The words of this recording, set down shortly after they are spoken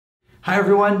Hi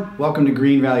everyone, welcome to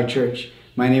Green Valley Church.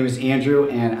 My name is Andrew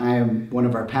and I am one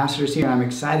of our pastors here. I'm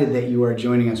excited that you are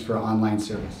joining us for our online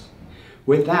service.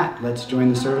 With that, let's join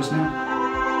the service now.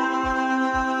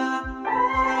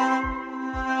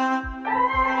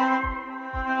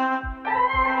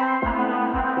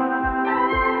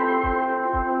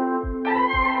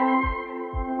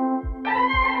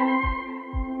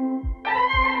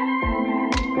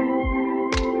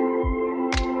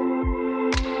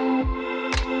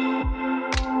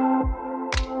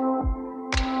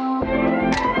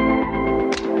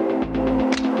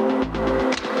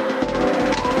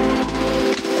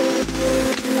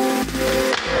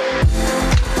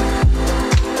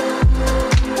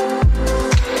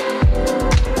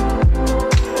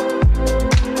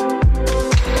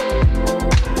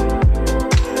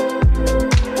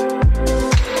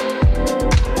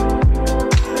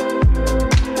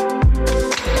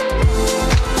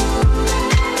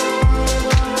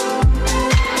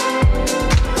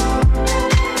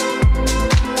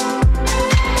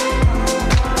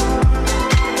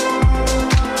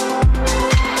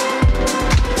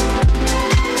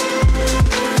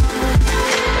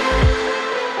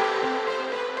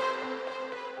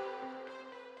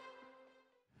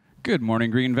 Good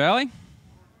morning, Green Valley.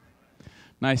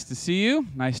 Nice to see you.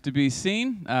 Nice to be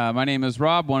seen. My name is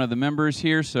Rob, one of the members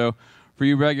here. So for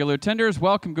you regular attenders,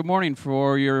 welcome. Good morning.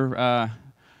 For your,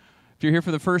 if you're here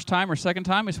for the first time or second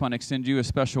time, I just want to extend you a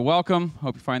special welcome.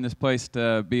 Hope you find this place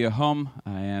to be a home,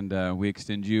 and we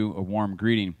extend you a warm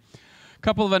greeting. A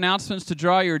couple of announcements to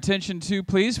draw your attention to,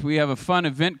 please. We have a fun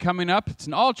event coming up. It's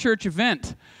an all-church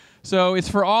event, so it's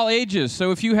for all ages.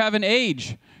 So if you have an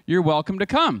age, you're welcome to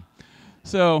come.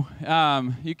 So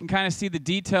you can kind of see the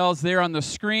details there on the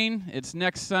screen. It's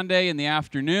next Sunday in the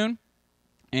afternoon,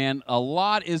 and a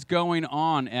lot is going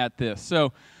on at this.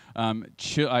 So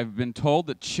I've been told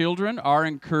that children are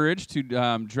encouraged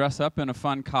to dress up in a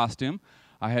fun costume.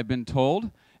 I have been told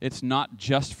it's not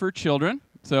just for children.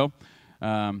 So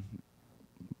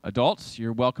adults,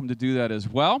 you're welcome to do that as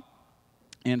well.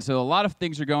 And so a lot of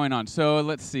things are going on. So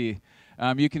let's see.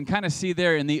 You can kind of see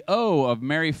there in the O of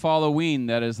Merry Folloween,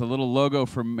 that is the little logo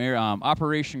for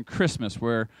Operation Christmas,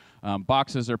 where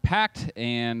boxes are packed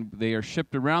and they are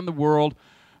shipped around the world.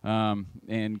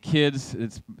 And kids,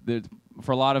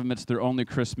 for a lot of them, it's their only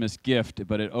Christmas gift,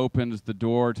 but it opens the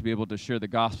door to be able to share the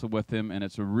gospel with them, and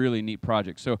it's a really neat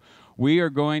project. So we are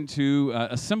going to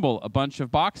assemble a bunch of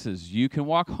boxes. You can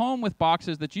walk home with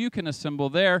boxes that you can assemble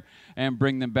there and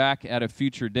bring them back at a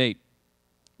future date.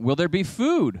 Will there be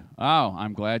food? Oh,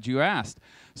 I'm glad you asked.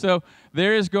 So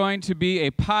there is going to be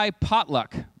a pie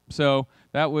potluck. So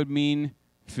that would mean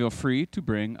feel free to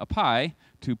bring a pie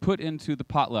to put into the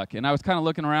potluck. And I was kind of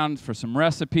looking around for some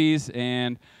recipes,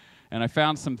 and I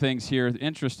found some things here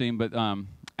interesting. But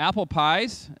apple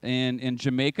pies in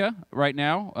Jamaica right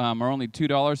now are only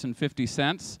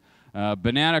 $2.50.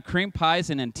 Banana cream pies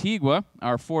in Antigua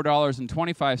are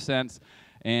 $4.25.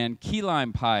 And key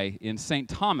lime pie in St.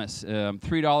 Thomas,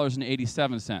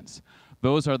 $3.87.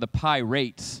 Those are the pie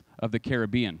rates of the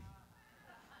Caribbean.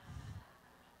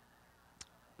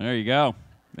 There you go.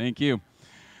 Thank you.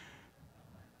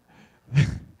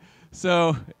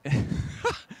 So,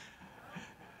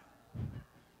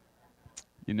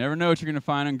 you never know what you're going to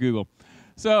find on Google.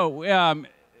 So,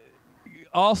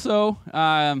 also,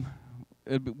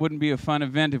 it wouldn't be a fun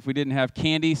event if we didn't have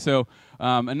candy. So,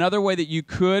 another way that you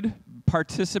could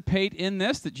participate in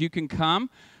this, that you can come,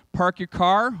 park your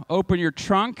car, open your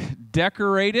trunk,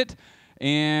 decorate it,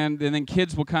 and then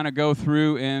kids will kind of go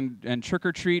through and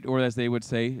trick-or-treat, or as they would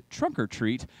say,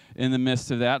 trunk-or-treat in the midst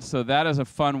of that. So that is a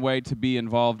fun way to be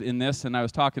involved in this. And I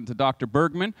was talking to Dr.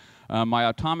 Bergman,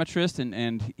 my optometrist,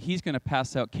 and he's going to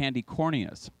pass out candy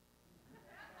corneas.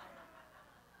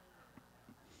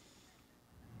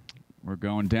 We're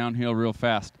going downhill real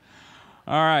fast.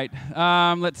 All right,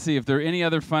 let's see if there are any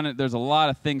other fun. There's a lot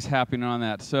of things happening on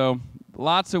that. So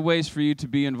lots of ways for you to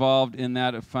be involved in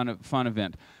that fun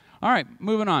event. All right,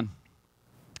 moving on.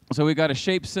 So we got a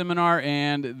SHAPE seminar,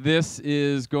 and this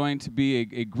is going to be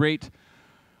a great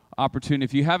opportunity.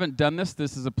 If you haven't done this,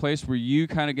 this is a place where you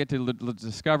kind of get to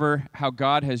discover how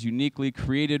God has uniquely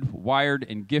created, wired,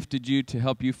 and gifted you to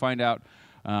help you find out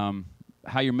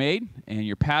how you're made and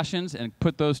your passions, and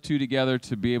put those two together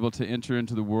to be able to enter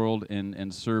into the world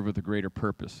and serve with a greater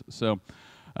purpose. So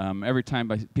every time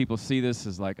people see this,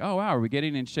 is like, oh, wow, are we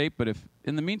getting in shape? But if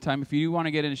in the meantime, if you want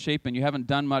to get in shape and you haven't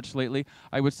done much lately,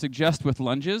 I would suggest with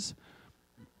lunges,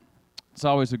 it's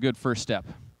always a good first step.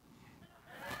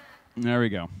 There we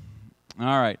go.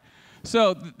 All right.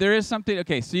 So there is something,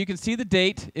 okay, so you can see the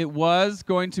date. It was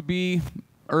going to be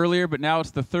earlier, but now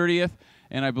it's the 30th,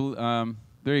 and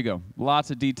There you go. Lots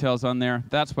of details on there.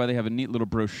 That's why they have a neat little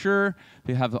brochure.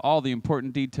 They have all the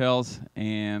important details,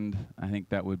 and I think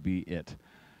that would be it.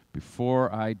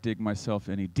 Before I dig myself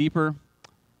any deeper,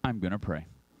 I'm going to pray.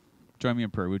 Join me in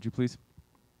prayer, would you please?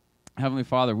 Heavenly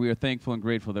Father, we are thankful and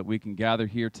grateful that we can gather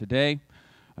here today.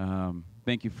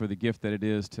 Thank you for the gift that it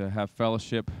is to have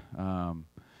fellowship.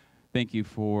 Thank you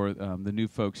for the new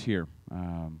folks here.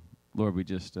 Lord, we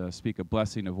just speak a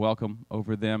blessing of welcome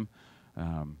over them.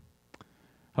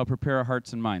 Help prepare our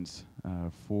hearts and minds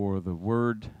for the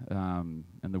word and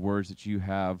the words that you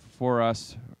have for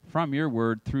us from your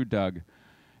word through Doug.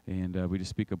 And we just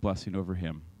speak a blessing over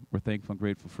him. We're thankful and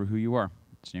grateful for who you are.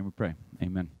 In his name we pray.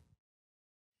 Amen.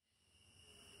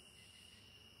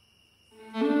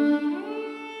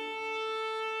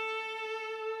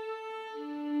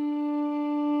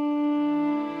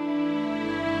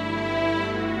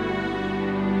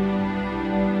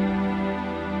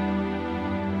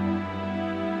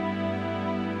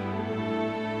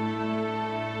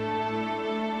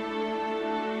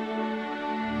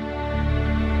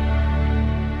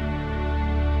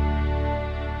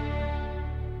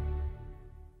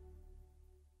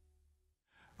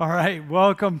 All right,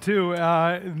 welcome to,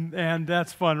 and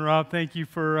that's fun, Rob. Thank you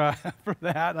for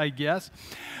that, I guess.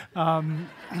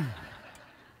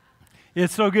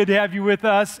 It's so good to have you with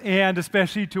us, and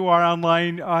especially to our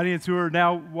online audience who are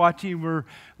now watching. We're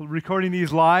recording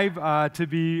these live to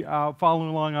be following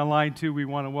along online, too. We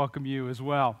want to welcome you as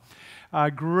well.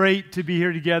 Great to be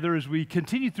here together as we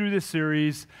continue through this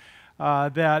series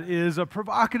that is a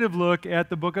provocative look at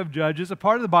the book of Judges, a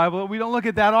part of the Bible that we don't look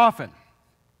at that often.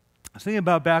 I was thinking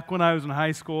about back when I was in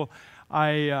high school,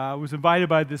 I was invited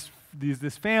by this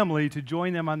family to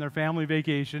join them on their family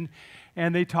vacation,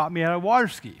 and they taught me how to water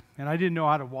ski. And I didn't know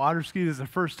how to water ski. This is the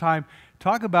first time.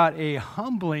 Talk about a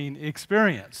humbling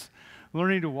experience,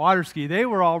 learning to water ski. They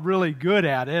were all really good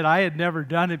at it. I had never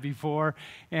done it before,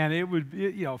 and it would,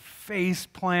 face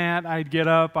plant. I'd get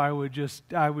up. I would just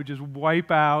wipe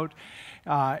out.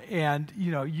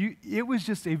 It was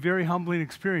just a very humbling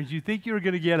experience. You think you're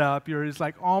going to get up, you're just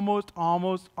like almost,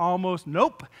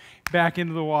 nope, back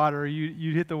into the water.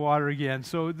 You'd hit the water again.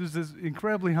 So there's this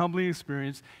incredibly humbling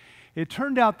experience. It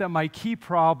turned out that my key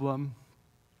problem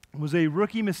was a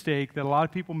rookie mistake that a lot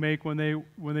of people make when they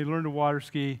learn to water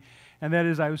ski, and that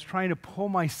is I was trying to pull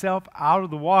myself out of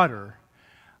the water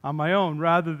on my own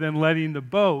rather than letting the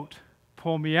boat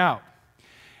pull me out.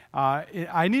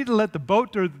 I need to let the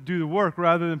boat do the work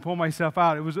rather than pull myself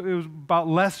out. It was about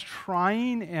less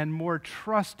trying and more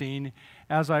trusting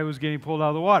as I was getting pulled out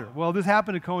of the water. Well, this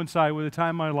happened to coincide with a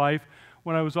time in my life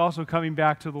when I was also coming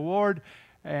back to the Lord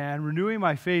and renewing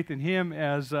my faith in Him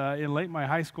as in late my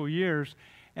high school years.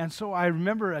 And so I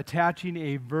remember attaching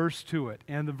a verse to it.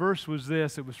 And the verse was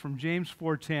this. It was from James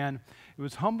 4:10. It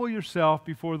was, "Humble yourself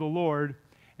before the Lord,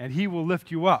 and He will lift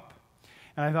you up."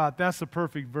 And I thought, that's the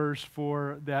perfect verse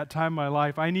for that time in my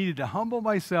life. I needed to humble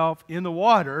myself in the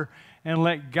water and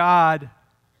let God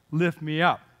lift me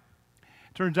up.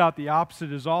 Turns out the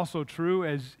opposite is also true,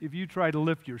 as if you try to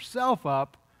lift yourself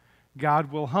up,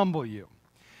 God will humble you.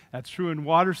 That's true in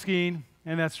water skiing,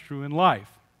 and that's true in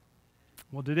life.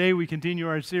 Well, today we continue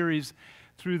our series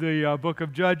through the book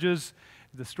of Judges,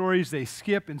 the stories they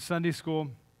skip in Sunday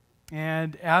school.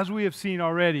 And as we have seen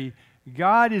already,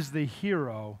 God is the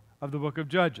hero of the book of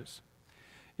Judges.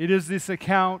 It is this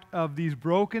account of these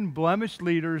broken, blemished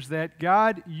leaders that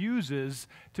God uses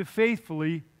to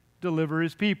faithfully deliver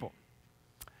His people.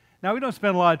 Now, we don't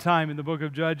spend a lot of time in the book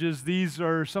of Judges. These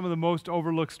are some of the most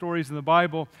overlooked stories in the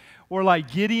Bible. Or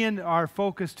like Gideon, our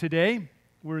focus today.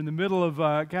 We're in the middle of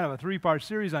kind of a three-part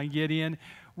series on Gideon.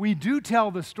 We do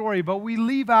tell the story, but we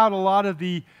leave out a lot of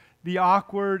the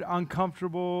awkward,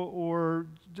 uncomfortable, or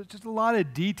just a lot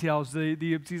of details,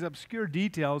 these obscure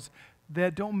details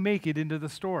that don't make it into the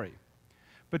story.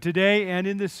 But today and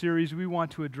in this series, we want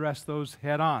to address those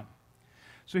head on.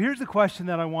 So here's the question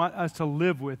that I want us to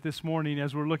live with this morning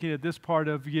as we're looking at this part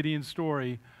of Gideon's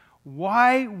story.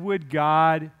 Why would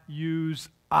God use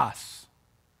us?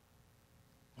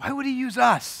 Why would He use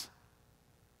us?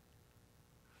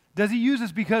 Does He use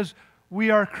us because we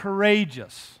are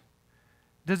courageous?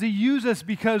 Does He use us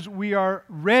because we are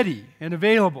ready and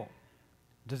available?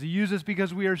 Does He use us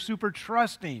because we are super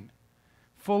trusting,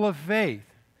 full of faith?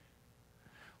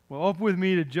 Well, open with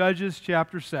me to Judges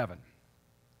chapter 7.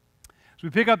 As we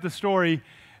pick up the story,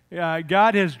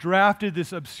 God has drafted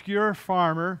this obscure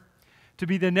farmer to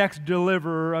be the next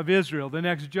deliverer of Israel, the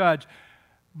next judge.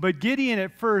 But Gideon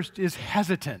at first is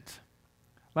hesitant.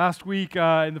 Last week,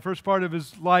 in the first part of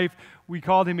his life, we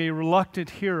called him a reluctant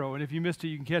hero. And if you missed it,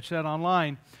 you can catch that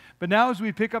online. But now as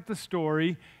we pick up the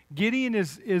story, Gideon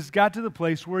is got to the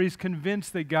place where he's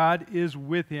convinced that God is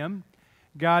with him,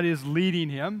 God is leading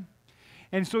him,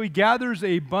 and so he gathers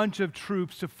a bunch of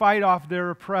troops to fight off their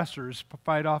oppressors, to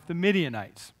fight off the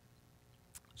Midianites.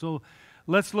 So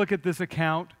let's look at this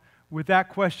account with that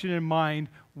question in mind.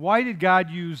 Why did God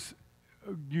use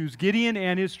Gideon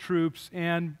and his troops,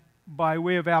 and by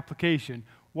way of application,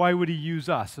 why would he use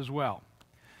us as well?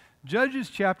 Judges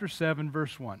chapter 7,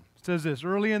 verse 1 says this: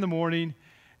 early in the morning,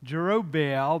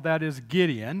 Jerubbaal, that is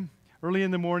Gideon, early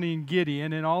in the morning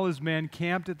Gideon and all his men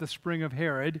camped at the spring of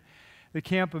Harod. The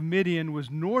camp of Midian was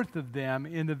north of them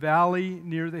in the valley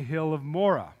near the hill of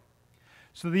Morah.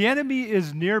 So the enemy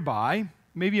is nearby,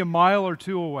 maybe a mile or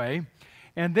two away,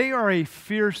 and they are a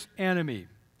fierce enemy.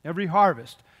 Every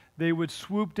harvest, they would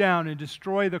swoop down and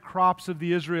destroy the crops of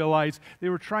the Israelites. They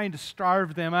were trying to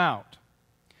starve them out.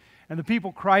 And the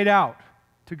people cried out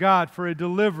to God for a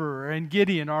deliverer, and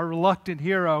Gideon, our reluctant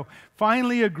hero,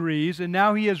 finally agrees, and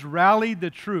now he has rallied the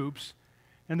troops,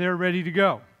 and they're ready to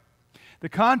go. The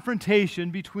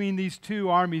confrontation between these two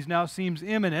armies now seems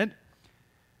imminent,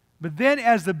 but then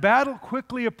as the battle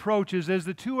quickly approaches, as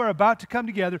the two are about to come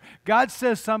together, God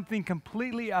says something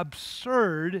completely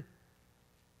absurd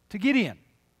to Gideon.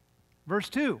 Verse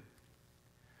 2,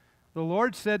 the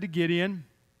Lord said to Gideon,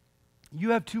 "You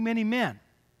have too many men."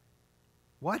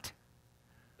 What?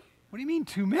 What do you mean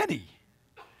too many?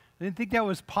 I didn't think that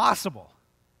was possible,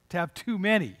 to have too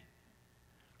many.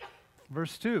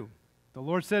 Verse 2, the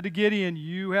Lord said to Gideon,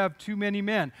 "You have too many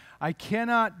men. I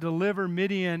cannot deliver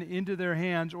Midian into their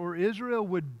hands, or Israel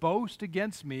would boast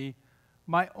against me.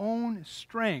 My own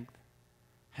strength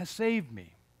has saved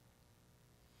me."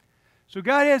 So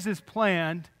God has this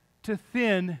plan to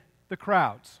thin the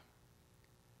crowds.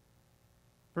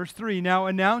 Verse 3, now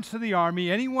announce to the army,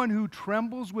 anyone who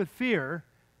trembles with fear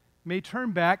may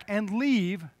turn back and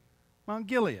leave Mount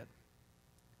Gilead.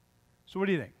 So what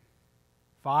do you think?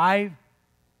 5,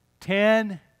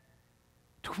 10,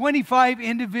 25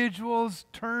 individuals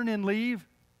turn and leave?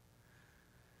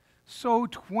 So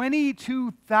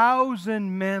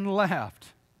 22,000 men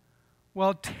left,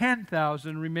 while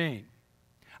 10,000 remain.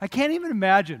 I can't even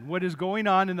imagine what is going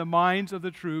on in the minds of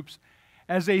the troops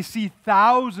as they see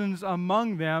thousands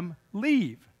among them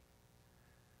leave.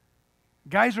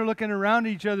 Guys are looking around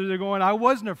at each other. They're going, I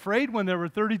wasn't afraid when there were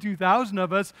 32,000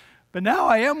 of us, but now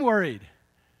I am worried.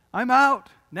 I'm out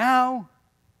now.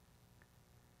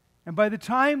 And by the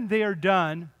time they are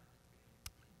done,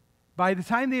 by the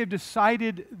time they have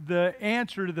decided the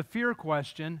answer to the fear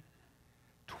question,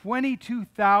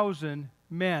 22,000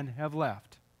 men have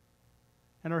left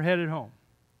and are headed home.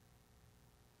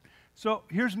 So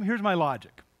here's my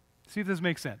logic. See if this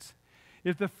makes sense.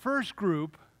 If the first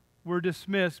group were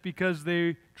dismissed because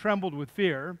they trembled with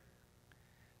fear,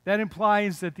 that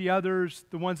implies that the others,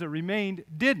 the ones that remained,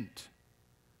 didn't.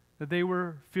 That they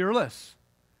were fearless,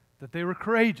 that they were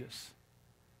courageous.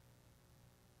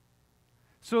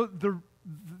 So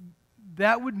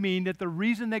that would mean that the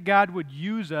reason that God would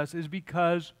use us is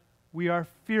because we are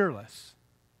fearless.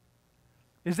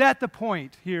 Is that the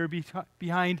point here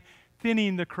behind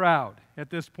thinning the crowd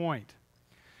at this point?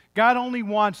 God only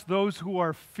wants those who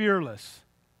are fearless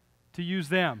to use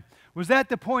them. Was that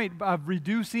the point of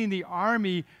reducing the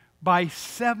army by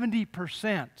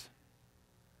 70%,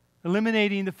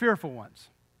 eliminating the fearful ones?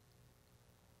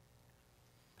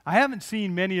 I haven't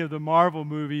seen many of the Marvel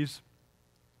movies,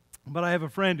 but I have a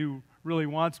friend who really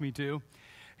wants me to.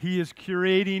 He is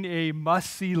curating a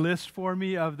must-see list for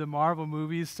me of the Marvel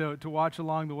movies to watch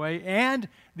along the way, and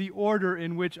the order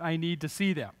in which I need to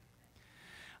see them.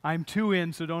 I'm 2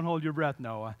 in, so don't hold your breath,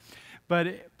 Noah.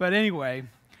 But anyway,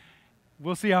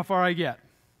 we'll see how far I get.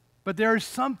 But there's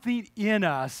something in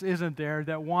us, isn't there,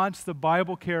 that wants the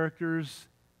Bible characters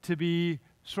to be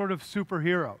sort of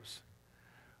superheroes.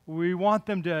 We want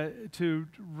them to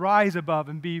rise above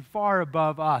and be far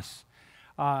above us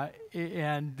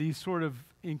and these sort of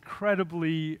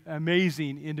incredibly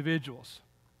amazing individuals.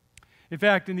 In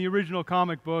fact, in the original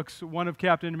comic books, one of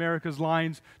Captain America's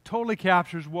lines totally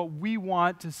captures what we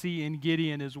want to see in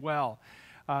Gideon as well.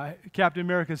 Captain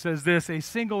America says this: a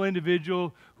single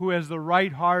individual who has the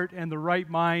right heart and the right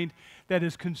mind, that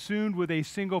is consumed with a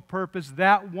single purpose,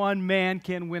 that one man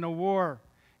can win a war.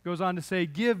 Goes on to say,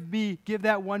 give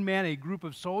that one man a group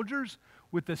of soldiers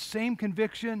with the same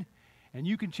conviction, and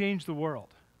you can change the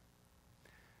world.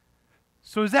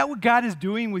 So is that what God is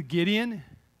doing with Gideon?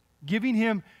 Giving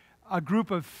him a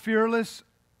group of fearless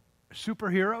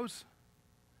superheroes?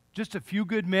 Just a few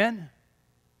good men?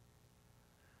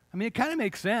 I mean, it kind of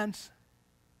makes sense.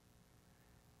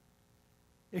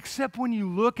 Except when you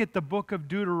look at the book of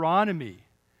Deuteronomy,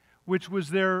 which was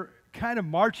their kind of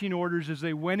marching orders as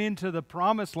they went into the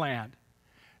promised land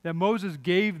that Moses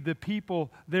gave the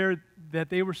people there that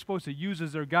they were supposed to use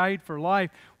as their guide for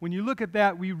life. When you look at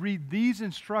that, we read these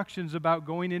instructions about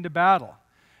going into battle.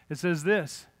 It says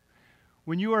this: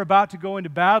 when you are about to go into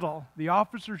battle, the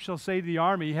officer shall say to the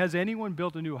army, has anyone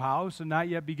built a new house and not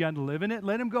yet begun to live in it?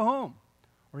 Let him go home.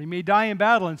 Or he may die in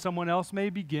battle and someone else may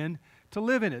begin to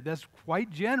live in it. That's quite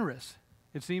generous,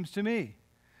 it seems to me.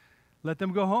 Let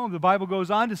them go home. The Bible goes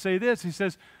on to say this. He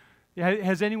says,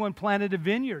 has anyone planted a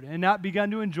vineyard and not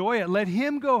begun to enjoy it? Let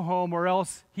him go home, or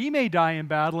else he may die in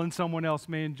battle and someone else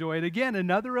may enjoy it. Again,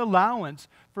 another allowance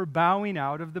for bowing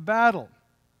out of the battle.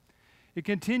 It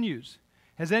continues.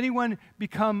 Has anyone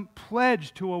become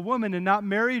pledged to a woman and not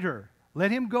married her?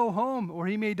 Let him go home, or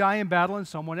he may die in battle and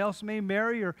someone else may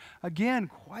marry her. Again,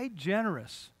 quite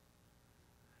generous.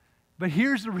 But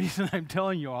here's the reason I'm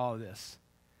telling you all of this.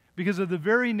 Because of the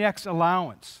very next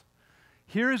allowance.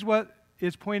 Here is what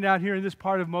is pointed out here in this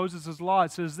part of Moses' law.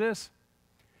 It says this: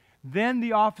 then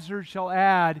the officer shall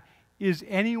add, is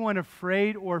anyone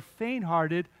afraid or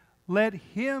faint-hearted? Let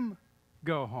him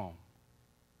go home.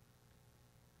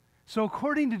 So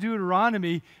according to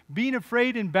Deuteronomy, being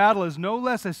afraid in battle is no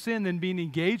less a sin than being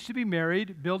engaged to be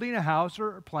married, building a house,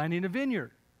 or planting a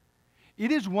vineyard.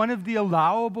 It is one of the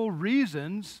allowable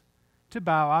reasons to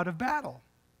bow out of battle.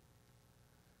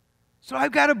 So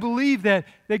I've got to believe that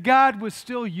God was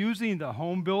still using the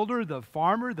home builder, the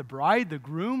farmer, the bride, the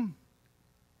groom.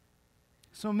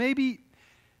 So maybe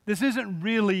this isn't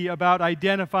really about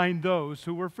identifying those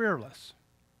who were fearless.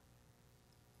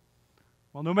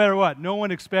 Well, no matter what, no one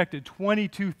expected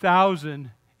 22,000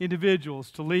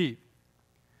 individuals to leave.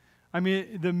 I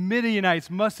mean, the Midianites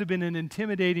must have been an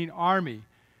intimidating army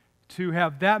to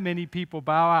have that many people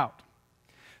bow out.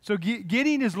 So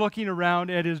Gideon is looking around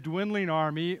at his dwindling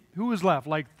army. Who was left?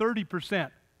 Like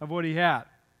 30% of what he had.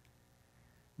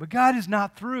 But God is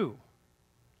not through.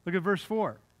 Look at verse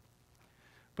 4.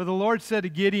 But the Lord said to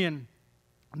Gideon,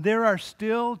 there are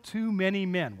still too many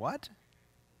men. What?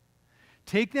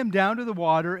 Take them down to the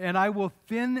water, and I will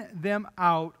thin them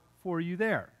out for you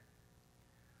there.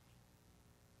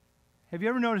 Have you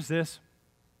ever noticed this?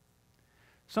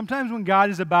 Sometimes when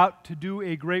God is about to do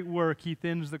a great work, he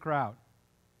thins the crowd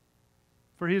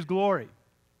for his glory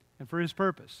and for his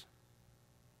purpose.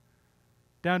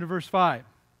 Down to verse 5.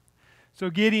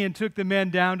 So Gideon took the men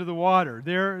down to the water.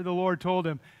 There the Lord told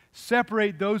him,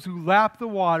 separate those who lap the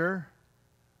water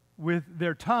with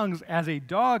their tongues as a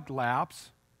dog laps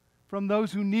from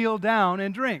those who kneel down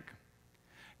and drink.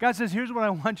 God says, here's what I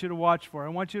want you to watch for. I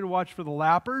want you to watch for the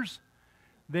lappers.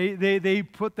 They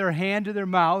put their hand to their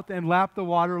mouth and lap the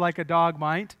water like a dog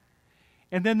might.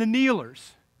 And then the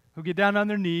kneelers, who get down on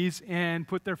their knees and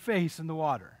put their face in the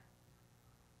water.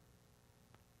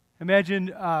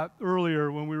 Imagine earlier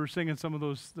when we were singing some of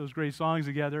those great songs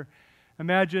together,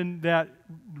 imagine that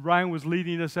Ryan was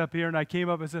leading us up here and I came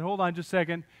up and said, hold on just a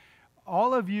second.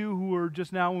 All of you who were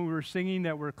just now when we were singing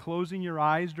that were closing your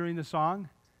eyes during the song,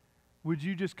 would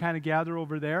you just kind of gather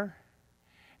over there?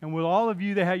 And with all of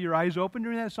you that had your eyes open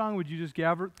during that song, would you just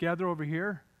gather over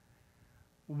here?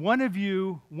 One of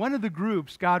you, one of the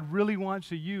groups God really wants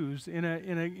to use in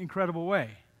an incredible way.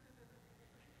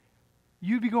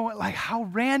 You'd be going, like, how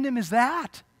random is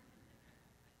that?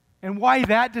 And why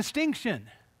that distinction?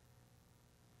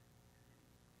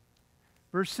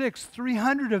 Verse 6,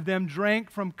 300 of them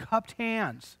drank from cupped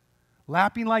hands,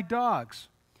 lapping like dogs.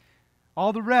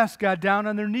 All the rest got down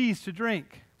on their knees to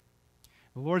drink.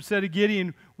 The Lord said to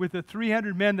Gideon, with the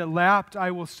 300 men that lapped,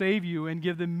 I will save you and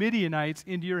give the Midianites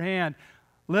into your hand.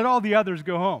 Let all the others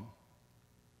go home.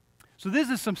 So this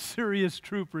is some serious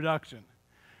troop reduction.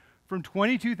 From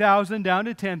 22,000 down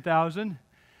to 10,000,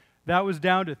 that was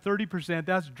down to 30%.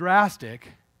 That's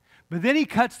drastic. But then he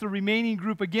cuts the remaining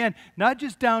group again, not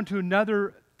just down to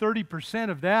another 30%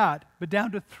 of that, but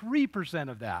down to 3%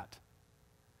 of that.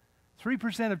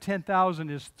 3% of 10,000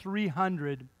 is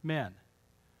 300 men.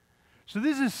 So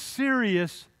this is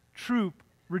serious troop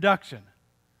reduction.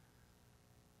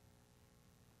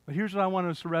 But here's what I want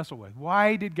us to wrestle with.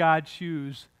 Why did God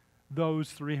choose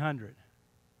those 300?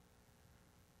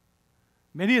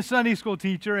 Many a Sunday school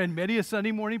teacher and many a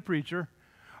Sunday morning preacher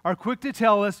are quick to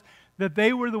tell us that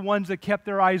they were the ones that kept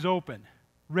their eyes open,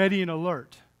 ready and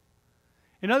alert.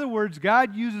 In other words,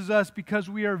 God uses us because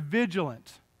we are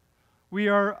vigilant. We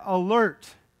are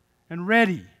alert and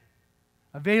ready,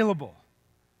 available,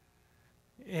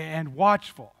 and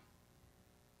watchful.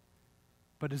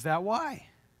 But is that why?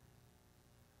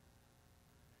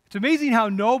 It's amazing how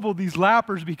noble these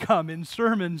lappers become in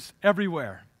sermons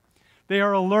everywhere. They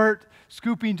are alert,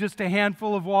 scooping just a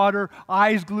handful of water,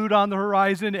 eyes glued on the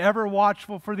horizon, ever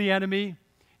watchful for the enemy,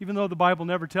 even though the Bible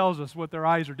never tells us what their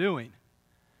eyes are doing.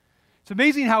 It's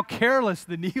amazing how careless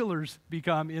the kneelers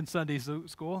become in Sunday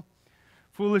school,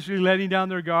 foolishly letting down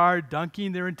their guard,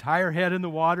 dunking their entire head in the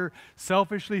water,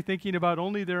 selfishly thinking about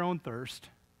only their own thirst,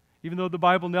 even though the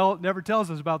Bible never tells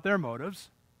us about their motives.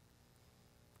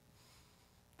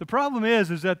 The problem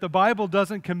is that the Bible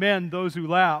doesn't commend those who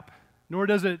lap, nor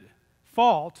does it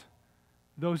fault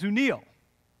those who kneel.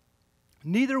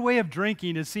 Neither way of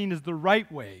drinking is seen as the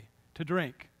right way to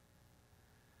drink.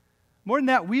 More than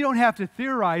that, we don't have to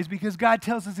theorize because God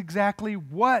tells us exactly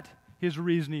what his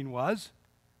reasoning was.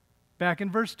 Back in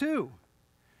verse 2.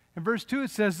 In verse 2 it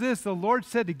says this, "The Lord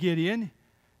said to Gideon,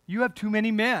 'You have too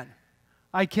many men.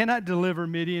 I cannot deliver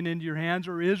Midian into your hands,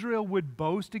 or Israel would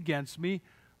boast against me.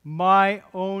 My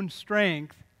own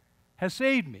strength has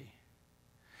saved me.'"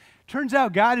 Turns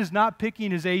out God is not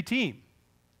picking his A team.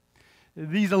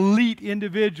 These elite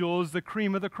individuals, the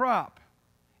cream of the crop.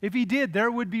 If he did, there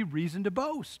would be reason to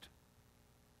boast.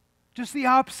 Just the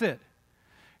opposite.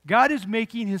 God is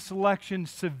making his selection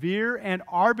severe and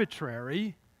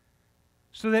arbitrary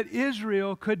so that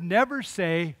Israel could never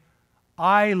say,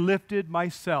 "I lifted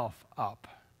myself up.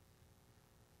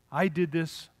 I did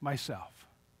this myself."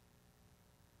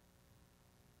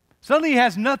 Suddenly it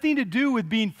has nothing to do with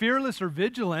being fearless or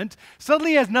vigilant.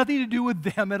 Suddenly it has nothing to do with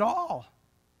them at all.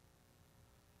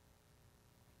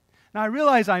 Now I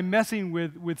realize I'm messing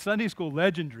with Sunday school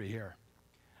legendary here.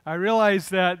 I realize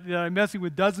that I'm messing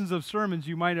with dozens of sermons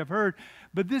you might have heard,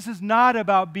 but this is not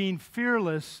about being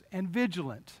fearless and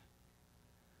vigilant.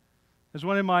 As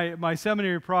one of my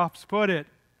seminary profs put it,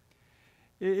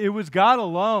 it was God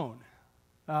alone.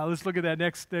 Let's look at that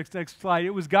next slide.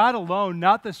 It was God alone,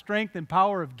 not the strength and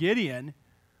power of Gideon,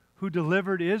 who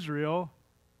delivered Israel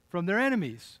from their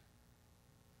enemies.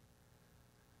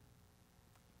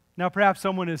 Now, perhaps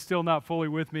someone is still not fully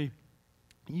with me.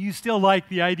 You still like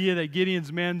the idea that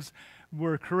Gideon's men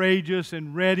were courageous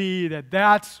and ready,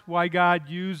 that's why God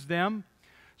used them.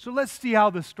 So let's see how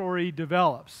the story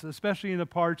develops, especially in the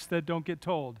parts that don't get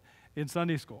told in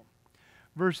Sunday school.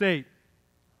 Verse 8.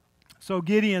 "So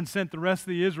Gideon sent the rest of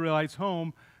the Israelites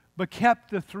home, but kept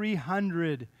the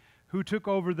 300 who took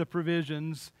over the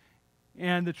provisions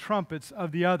and the trumpets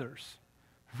of the others."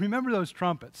 Remember those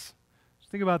trumpets.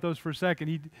 Think about those for a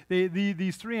second.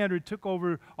 These 300 took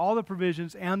over all the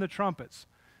provisions and the trumpets.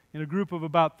 In a group of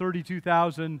about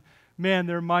 32,000 men,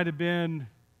 there might have been,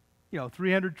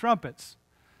 300 trumpets.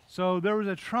 So there was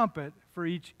a trumpet for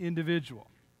each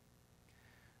individual.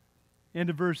 End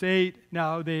of verse 8.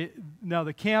 Now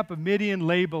the camp of Midian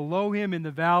lay below him in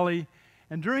the valley,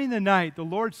 and during the night the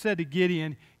Lord said to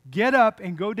Gideon, "Get up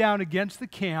and go down against the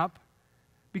camp,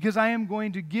 because I am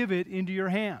going to give it into your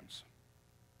hands."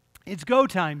 It's go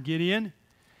time, Gideon.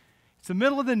 It's the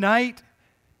middle of the night.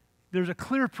 There's a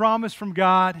clear promise from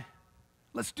God.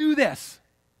 Let's do this.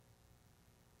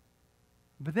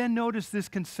 But then notice this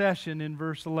concession in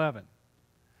verse 11.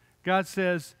 God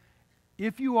says,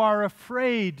 "If you are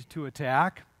afraid to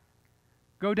attack,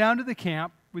 go down to the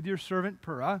camp with your servant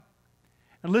Purah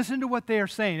and listen to what they are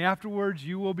saying. Afterwards,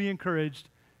 you will be encouraged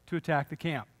to attack the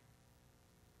camp."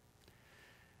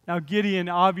 Now, Gideon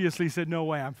obviously said, "No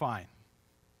way, I'm fine.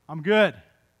 I'm good."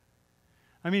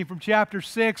 I mean, from chapter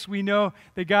 6, we know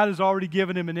that God has already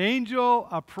given him an angel,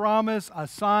 a promise, a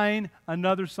sign,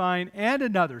 another sign, and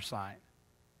another sign.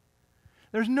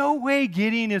 There's no way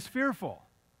Gideon is fearful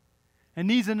and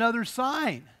needs another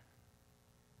sign.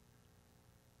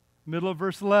 Middle of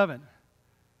verse 11.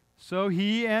 "So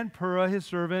he and Purah, his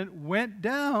servant, went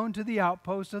down to the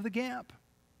outpost of the camp."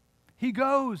 He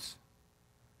goes.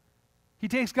 He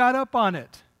takes God up on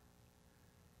it.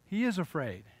 He is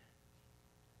afraid.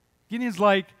 Gideon's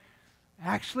like,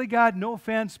 "Actually, God, no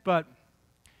offense, but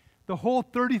the whole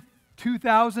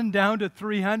 32,000 down to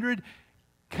 300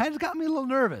 kind of got me a little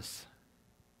nervous.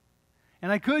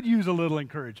 And I could use a little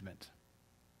encouragement."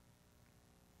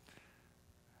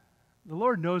 The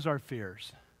Lord knows our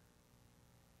fears.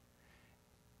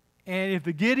 And if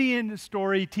the Gideon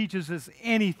story teaches us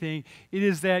anything, it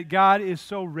is that God is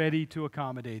so ready to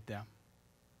accommodate them.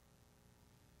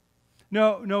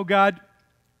 No, God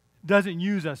doesn't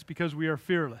use us because we are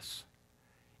fearless.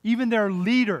 Even their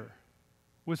leader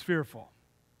was fearful.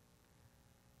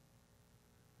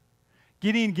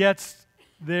 Gideon gets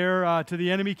there to the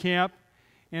enemy camp,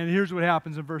 and here's what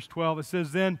happens in verse 12. It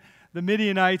says, "Then the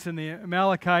Midianites and the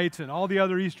Amalekites and all the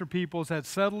other eastern peoples had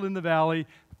settled in the valley,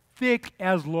 thick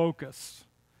as locusts.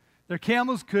 Their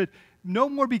camels could no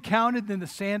more be counted than the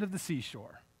sand of the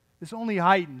seashore." This only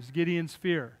heightens Gideon's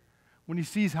fear when he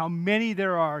sees how many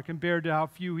there are compared to how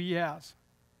few he has.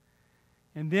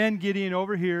 And then Gideon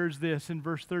overhears this in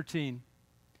verse 13.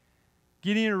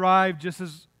 Gideon arrived just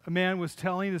as a man was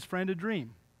telling his friend a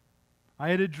dream. I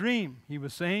had a dream, he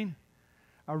was saying.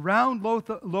 A round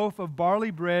loaf of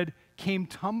barley bread came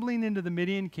tumbling into the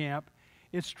Midian camp.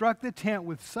 It struck the tent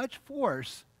with such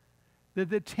force that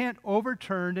the tent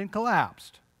overturned and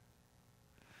collapsed.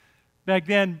 Back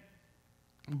then,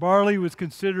 barley was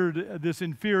considered this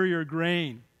inferior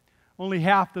grain, only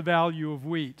half the value of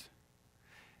wheat.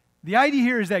 The idea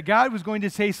here is that God was going to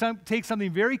take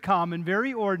something very common,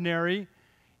 very ordinary,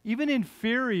 even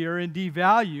inferior and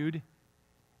devalued,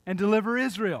 and deliver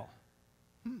Israel.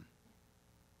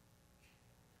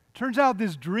 Turns out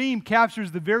this dream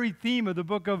captures the very theme of the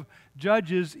book of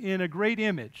Judges in a great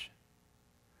image.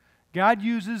 God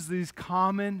uses these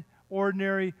common,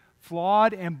 ordinary,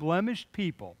 flawed, and blemished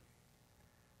people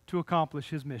to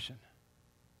accomplish his mission.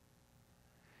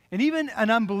 And even an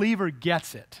unbeliever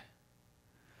gets it.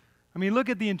 I mean, look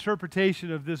at the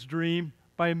interpretation of this dream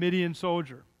by a Midian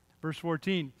soldier. Verse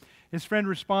 14. His friend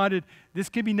responded, "This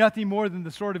can be nothing more than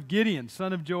the sword of Gideon,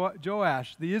 son of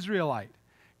Joash, the Israelite.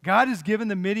 God has given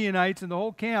the Midianites and the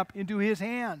whole camp into his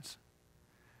hands."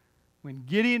 When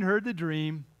Gideon heard the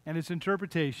dream and its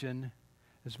interpretation,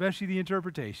 especially the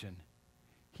interpretation,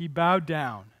 he bowed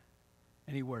down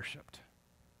and he worshiped.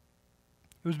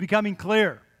 It was becoming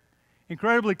clear,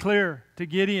 incredibly clear to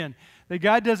Gideon, that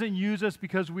God doesn't use us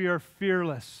because we are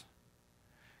fearless.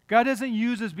 God doesn't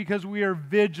use us because we are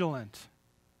vigilant.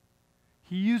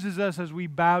 He uses us as we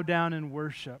bow down and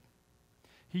worship.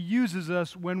 He uses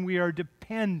us when we are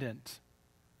dependent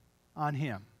on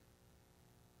him.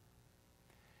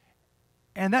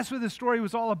 And that's what the story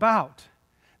was all about.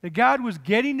 That God was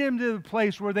getting them to the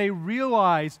place where they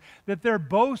realized that their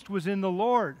boast was in the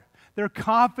Lord. Their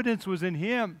confidence was in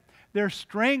him. Their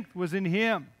strength was in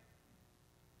him.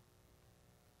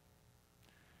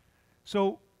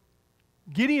 So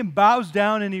Gideon bows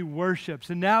down and he worships,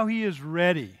 and now he is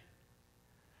ready.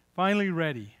 Finally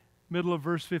ready. Middle of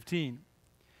verse 15.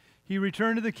 He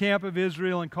returned to the camp of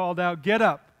Israel and called out, "Get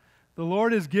up, the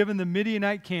Lord has given the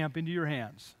Midianite camp into your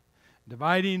hands."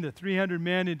 Dividing the 300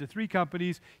 men into 3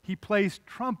 companies, he placed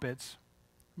trumpets.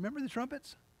 Remember the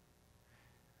trumpets?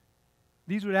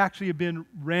 These would actually have been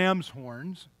ram's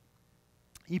horns.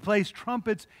 He placed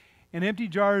trumpets and empty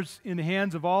jars in the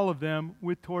hands of all of them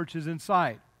with torches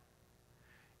inside.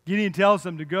 Gideon tells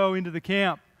them to go into the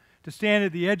camp, to stand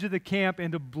at the edge of the camp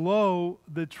and to blow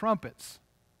the trumpets.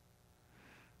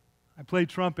 I played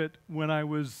trumpet when I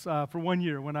was, for 1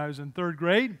 year, when I was in 3rd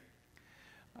grade.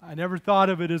 I never thought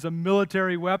of it as a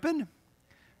military weapon.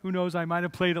 Who knows, I might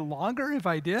have played it longer if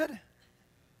I did.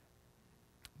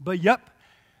 But yep,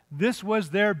 this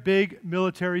was their big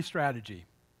military strategy.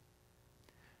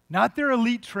 Not their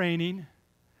elite training,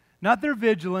 not their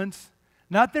vigilance,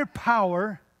 not their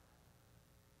power,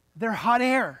 their hot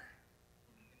air.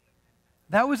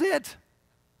 That was it.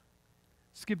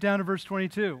 Skip down to verse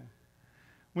 22.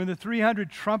 When the 300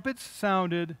 trumpets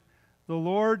sounded, the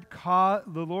Lord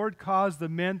caused the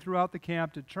men throughout the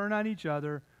camp to turn on each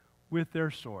other with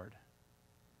their sword.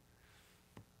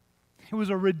 It was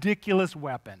a ridiculous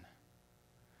weapon.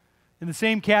 In the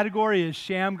same category as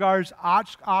Shamgar's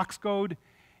ox goad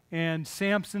and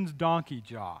Samson's donkey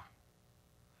jaw.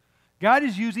 God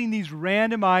is using these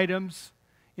random items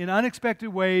in unexpected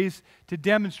ways to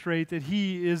demonstrate that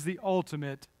he is the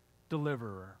ultimate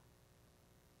deliverer.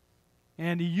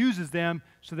 And he uses them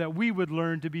so that we would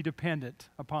learn to be dependent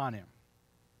upon him.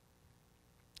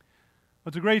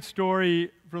 It's a great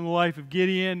story from the life of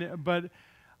Gideon, but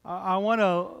I want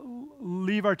to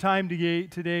leave our time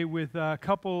today with a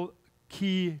couple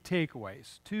key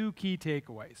takeaways, 2 key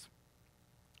takeaways.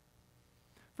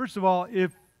 First of all,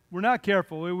 if we're not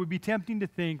careful, it would be tempting to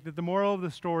think that the moral of the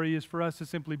story is for us to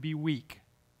simply be weak.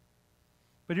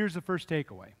 But here's the first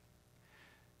takeaway.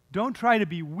 Don't try to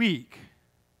be weak.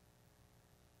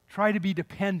 Try to be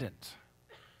dependent.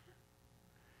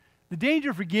 The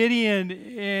danger for Gideon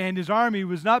and his army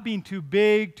was not being too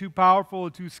big, too powerful, or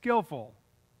too skillful.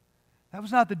 That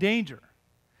was not the danger.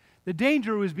 The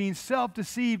danger was being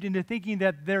self-deceived into thinking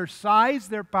that their size,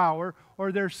 their power,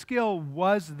 or their skill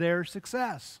was their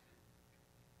success.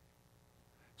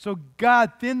 So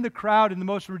God thinned the crowd in the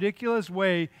most ridiculous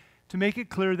way to make it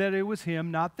clear that it was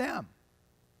him, not them.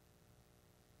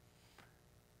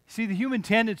 See, the human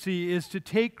tendency is to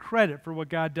take credit for what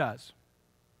God does.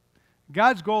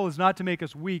 God's goal is not to make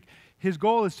us weak. His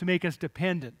goal is to make us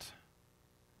dependent.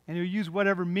 And he'll use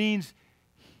whatever means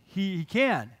he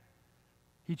can.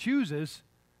 He chooses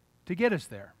to get us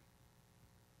there.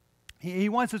 He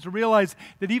wants us to realize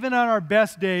that even on our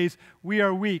best days, we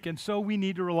are weak, and so we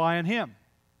need to rely on Him.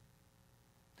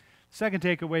 Second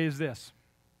takeaway is this.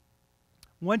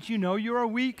 Once you know you are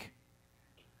weak,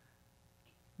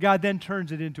 God then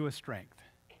turns it into a strength.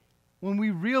 When we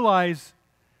realize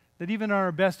that even on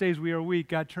our best days we are weak,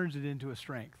 God turns it into a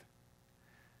strength.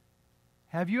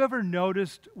 Have you ever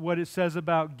noticed what it says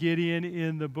about Gideon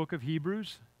in the book of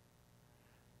Hebrews?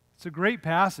 It's a great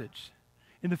passage.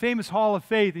 In the famous Hall of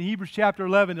Faith, in Hebrews chapter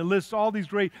 11, it lists all these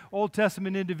great Old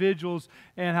Testament individuals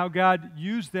and how God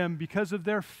used them because of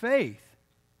their faith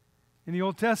in the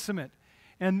Old Testament.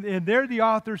 And there the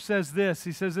author says this.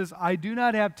 He says this, I do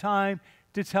not have time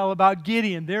to tell about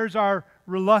Gideon. There's our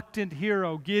reluctant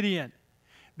hero, Gideon.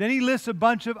 Then he lists a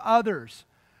bunch of others,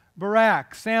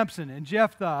 Barak, Samson, and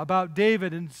Jephthah, about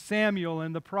David and Samuel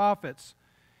and the prophets.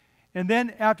 And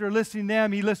then after listing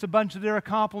them, he lists a bunch of their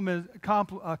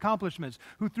accomplishments,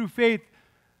 who through faith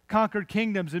conquered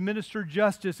kingdoms, administered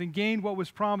justice, and gained what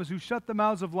was promised, who shut the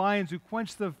mouths of lions, who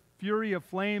quenched the fury of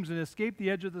flames, and escaped the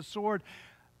edge of the sword.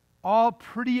 All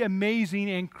pretty amazing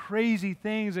and crazy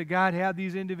things that God had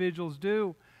these individuals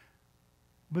do.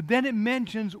 But then it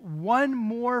mentions one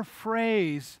more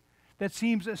phrase that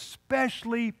seems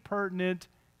especially pertinent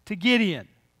to Gideon,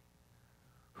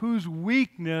 whose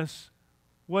weakness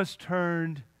was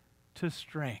turned to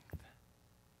strength.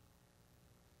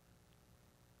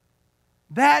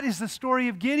 That is the story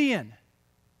of Gideon,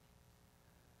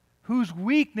 whose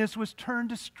weakness was turned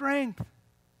to strength.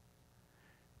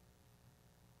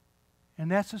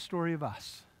 And that's the story of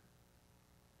us.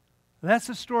 That's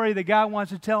the story that God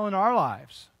wants to tell in our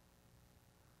lives.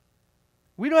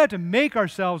 We don't have to make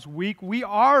ourselves weak. We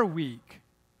are weak.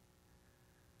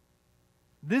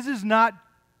 This is not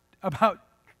about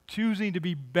choosing to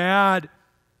be bad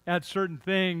at certain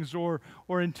things or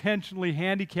intentionally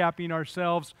handicapping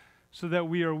ourselves so that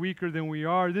we are weaker than we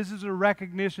are. This is a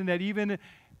recognition that even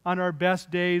on our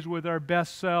best days with our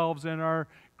best selves and our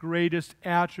greatest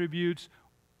attributes,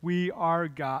 we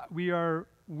are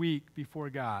weak before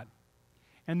God.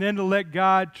 And then to let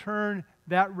God turn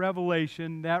that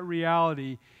revelation, that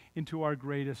reality, into our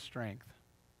greatest strength.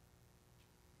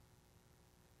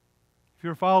 If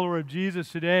you're a follower of Jesus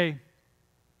today,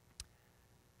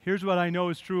 here's what I know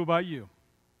is true about you.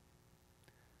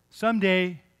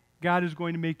 Someday, God is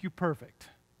going to make you perfect.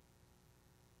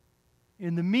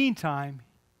 In the meantime,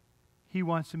 He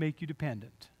wants to make you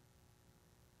dependent.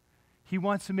 He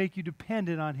wants to make you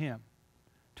dependent on Him,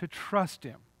 to trust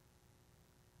Him.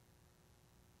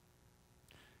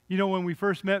 You know, when we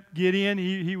first met Gideon,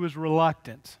 he was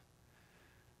reluctant.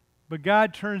 But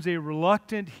God turns a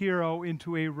reluctant hero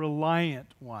into a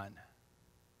reliant one,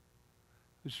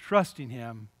 who's trusting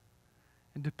Him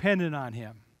and dependent on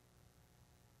Him.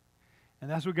 And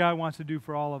that's what God wants to do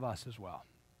for all of us as well.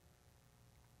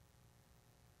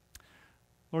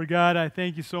 Lord God, I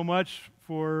thank You so much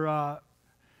for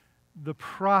the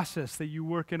process that You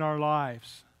work in our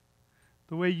lives,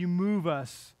 the way You move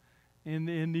us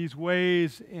in these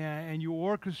ways, and You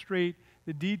orchestrate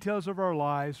the details of our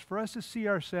lives for us to see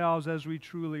ourselves as we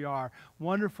truly are,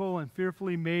 wonderful and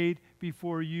fearfully made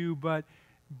before You, but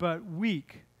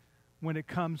weak when it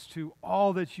comes to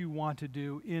all that You want to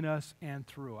do in us and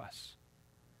through us.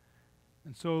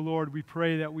 And so, Lord, we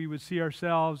pray that we would see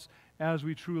ourselves as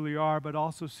we truly are, but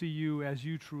also see You as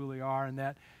You truly are, and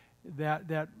that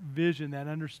vision, that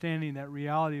understanding, that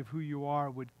reality of who You are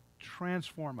would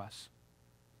transform us.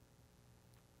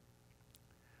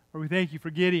 Lord, we thank You for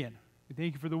Gideon. We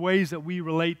thank You for the ways that we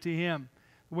relate to him,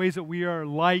 the ways that we are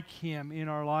like him in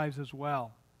our lives as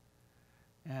well.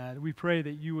 And we pray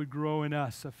that You would grow in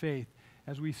us a faith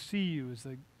as we see You as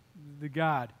the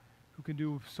God who can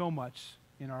do so much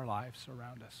in our lives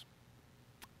around us.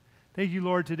 Thank You,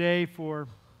 Lord, today for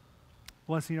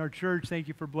blessing our church. Thank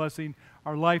You for blessing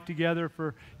our life together,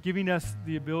 for giving us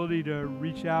the ability to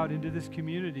reach out into this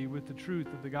community with the truth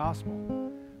of the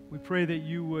gospel. We pray that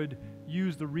You would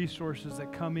use the resources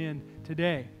that come in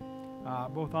today,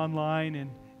 both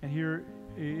online and here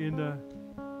in the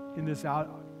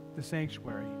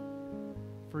sanctuary,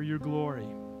 for Your glory,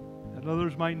 that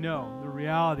others might know the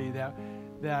reality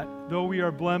that though we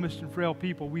are blemished and frail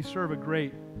people, we serve a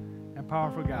great and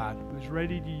powerful God who is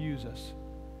ready to use us.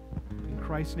 In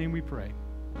Christ's name we pray.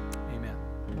 Amen.